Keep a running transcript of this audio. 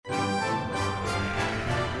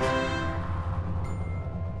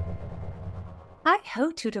Ho,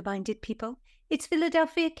 Tudor-minded people. It's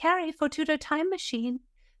Philadelphia Carrie for Tudor Time Machine.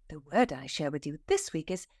 The word I share with you this week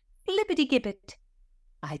is flibbertigibbet.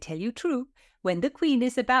 I tell you true, when the Queen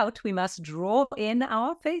is about, we must draw in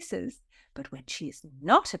our faces. But when she is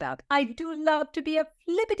not about, I do love to be a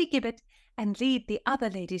flibbertigibbet and lead the other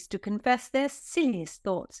ladies to confess their silliest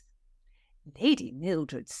thoughts. Lady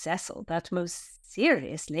Mildred Cecil, that most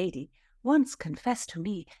serious lady, once confessed to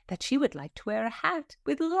me that she would like to wear a hat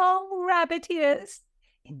with long rabbit ears.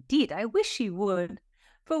 Indeed, I wish she would,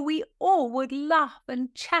 for we all would laugh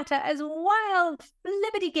and chatter as wild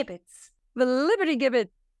flibbertigibbets. The Liberty-gibbet.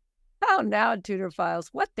 How now, Tudor Files?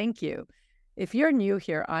 What think you? If you're new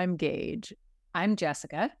here, I'm Gage. I'm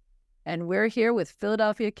Jessica. And we're here with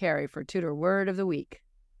Philadelphia Carrie for Tudor Word of the Week.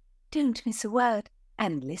 Don't miss a word,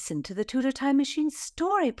 and listen to the Tudor Time Machine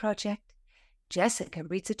Story Project. Jessica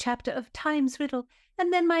reads a chapter of Time's Riddle,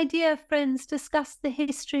 and then my dear friends discuss the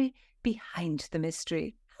history behind the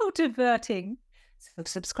mystery. How diverting! So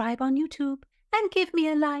subscribe on YouTube and give me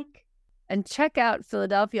a like. And check out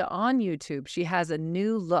Philadelphia on YouTube. She has a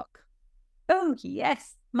new look. Oh,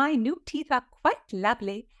 yes, my new teeth are quite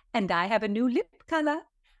lovely, and I have a new lip color.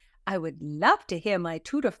 I would love to hear my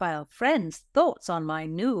Tudorphile friends' thoughts on my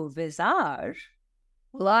new visage.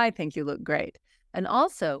 Well, I think you look great. And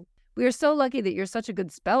also, we are so lucky that you're such a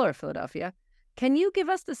good speller, Philadelphia. Can you give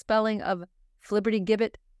us the spelling of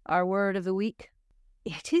flibbertigibbet, our word of the week?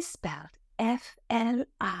 It is spelled Flibbertigibbet.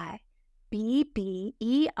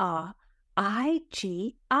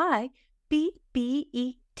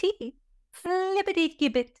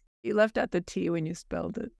 Flibbertigibbet. You left out the T when you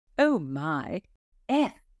spelled it. Oh my.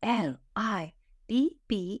 Flibbertigibbet.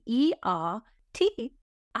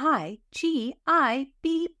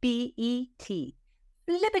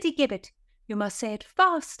 Flibbertigibbet. You must say it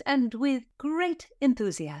fast and with great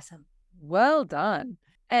enthusiasm. Well done.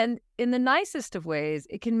 And in the nicest of ways,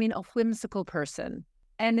 it can mean a whimsical person.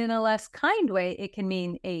 And in a less kind way, it can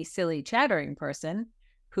mean a silly chattering person,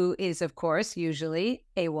 who is, of course, usually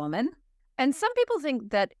a woman. And some people think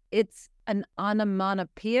that it's an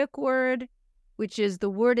onomatopoeic word, which is the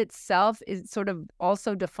word itself is sort of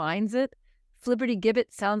also defines it.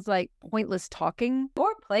 Flibbertigibbet sounds like pointless talking.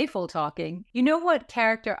 Or playful talking. You know what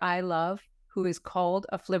character I love who is called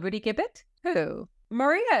a flibbertigibbet? Who?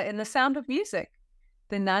 Maria in The Sound of Music.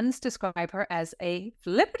 The nuns describe her as a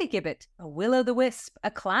flibbertigibbet, a will-o'-the-wisp,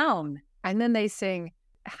 a clown. And then they sing,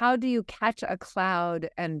 "How do you catch a cloud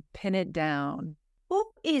and pin it down?" Who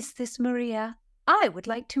is this Maria? I would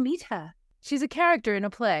like to meet her. She's a character in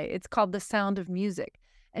a play. It's called The Sound of Music.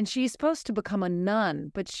 And she's supposed to become a nun,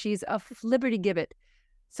 but she's a flibbertigibbet.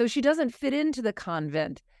 So she doesn't fit into the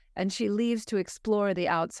convent, and she leaves to explore the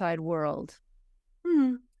outside world.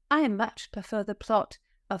 I much prefer the plot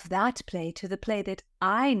of that play to the play that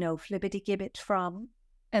I know flibbertigibbet from.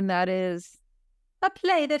 And that is? A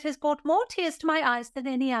play that has brought more tears to my eyes than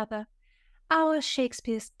any other. Our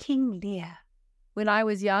Shakespeare's King Lear. When I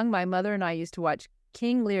was young, my mother and I used to watch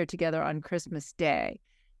King Lear together on Christmas Day,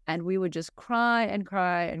 and we would just cry and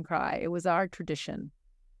cry and cry. It was our tradition.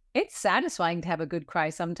 It's satisfying to have a good cry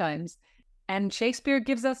sometimes, and Shakespeare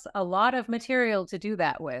gives us a lot of material to do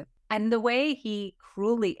that with. And the way he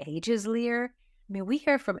cruelly ages Lear, I mean, we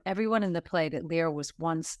hear from everyone in the play that Lear was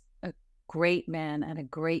once a great man and a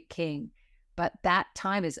great king, but that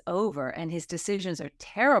time is over and his decisions are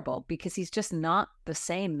terrible because he's just not the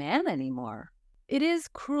same man anymore. It is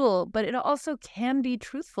cruel, but it also can be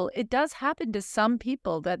truthful. It does happen to some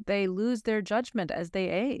people that they lose their judgment as they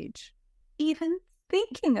age. Even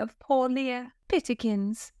thinking of poor Lear,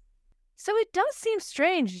 Pitikins. So it does seem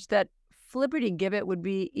strange that flibbertigibbet would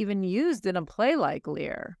be even used in a play like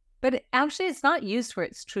Lear. But actually, it's not used for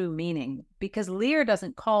its true meaning, because Lear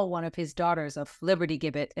doesn't call one of his daughters a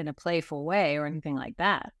flibbertigibbet in a playful way or anything like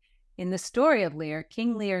that. In the story of Lear,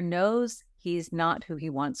 King Lear knows he's not who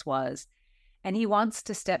he once was, and he wants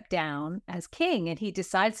to step down as king, and he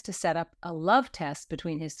decides to set up a love test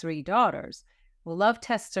between his three daughters. Well, love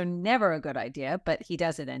tests are never a good idea, but he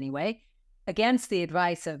does it anyway, against the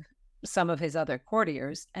advice of some of his other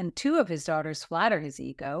courtiers, and two of his daughters flatter his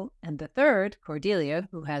ego, and the third, Cordelia,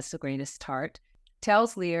 who has the greatest heart,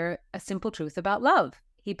 tells Lear a simple truth about love.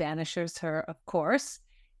 He banishes her, of course,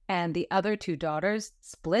 and the other two daughters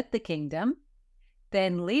split the kingdom.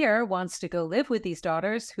 Then Lear wants to go live with these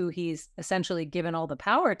daughters, who he's essentially given all the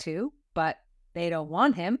power to, but they don't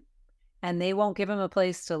want him, and they won't give him a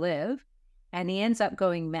place to live, and he ends up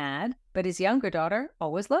going mad, but his younger daughter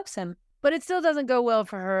always loves him. But it still doesn't go well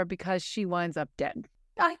for her because she winds up dead.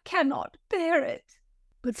 I cannot bear it.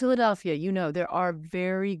 But Philadelphia, you know, there are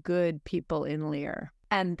very good people in Lear.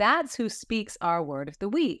 And that's who speaks our word of the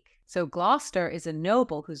week. So Gloucester is a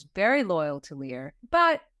noble who's very loyal to Lear,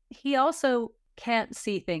 but he also can't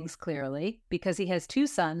see things clearly because he has two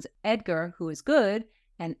sons, Edgar, who is good,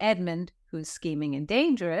 and Edmund, who's scheming and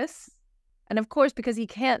dangerous. And of course, because he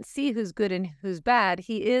can't see who's good and who's bad,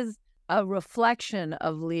 he is a reflection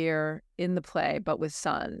of Lear in the play, but with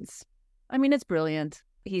sons. I mean, it's brilliant.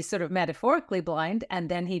 He's sort of metaphorically blind, and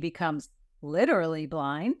then he becomes literally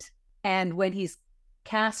blind. And when he's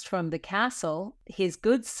cast from the castle, his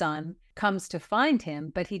good son comes to find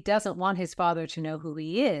him, but he doesn't want his father to know who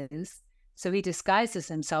he is. So he disguises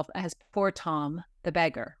himself as poor Tom, the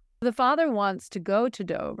beggar. The father wants to go to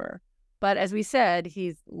Dover, but as we said,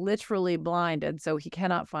 he's literally blinded, so he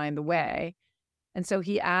cannot find the way. And so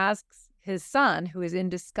he asks his son, who is in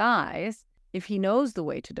disguise, if he knows the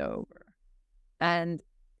way to Dover. And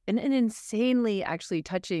in an insanely actually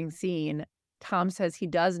touching scene, Tom says he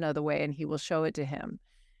does know the way and he will show it to him.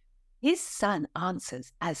 His son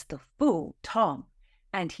answers as the fool Tom,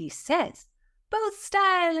 and he says, "Both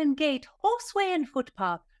style and gait, horseway and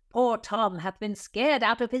footpath, poor Tom hath been scared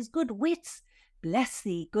out of his good wits. Bless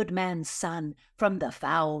thee, good man's son, from the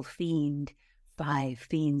foul fiend. 5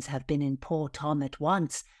 fiends have been in poor Tom at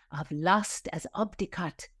once, of lust as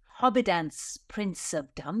Obdicut, Hobbidance, prince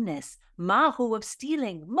of dumbness, Mahu of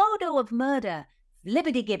stealing, Modo of murder,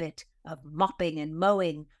 flibbertigibbet of mopping and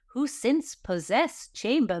mowing, who since possess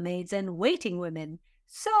chambermaids and waiting women.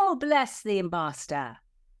 So bless thee, master."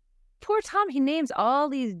 Poor Tom, he names all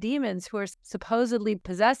these demons who are supposedly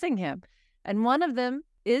possessing him. And one of them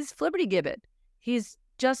is flibbertigibbet. He's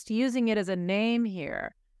just using it as a name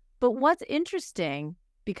here. But what's interesting,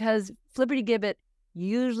 because flibbertigibbet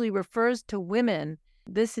usually refers to women,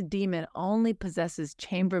 this demon only possesses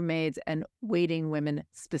chambermaids and waiting women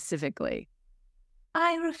specifically.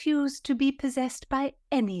 "I refuse to be possessed by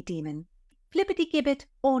any demon, flibbertigibbet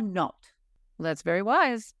or not." Well, that's very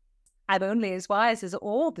wise. I'm only as wise as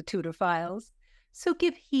all the Tudor files. So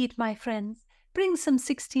give heed, my friends. Bring some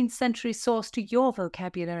 16th century sauce to your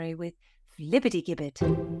vocabulary with flibbertigibbet.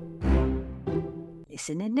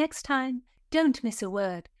 Listen in next time. Don't miss a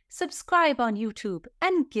word. Subscribe on YouTube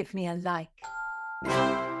and give me a like.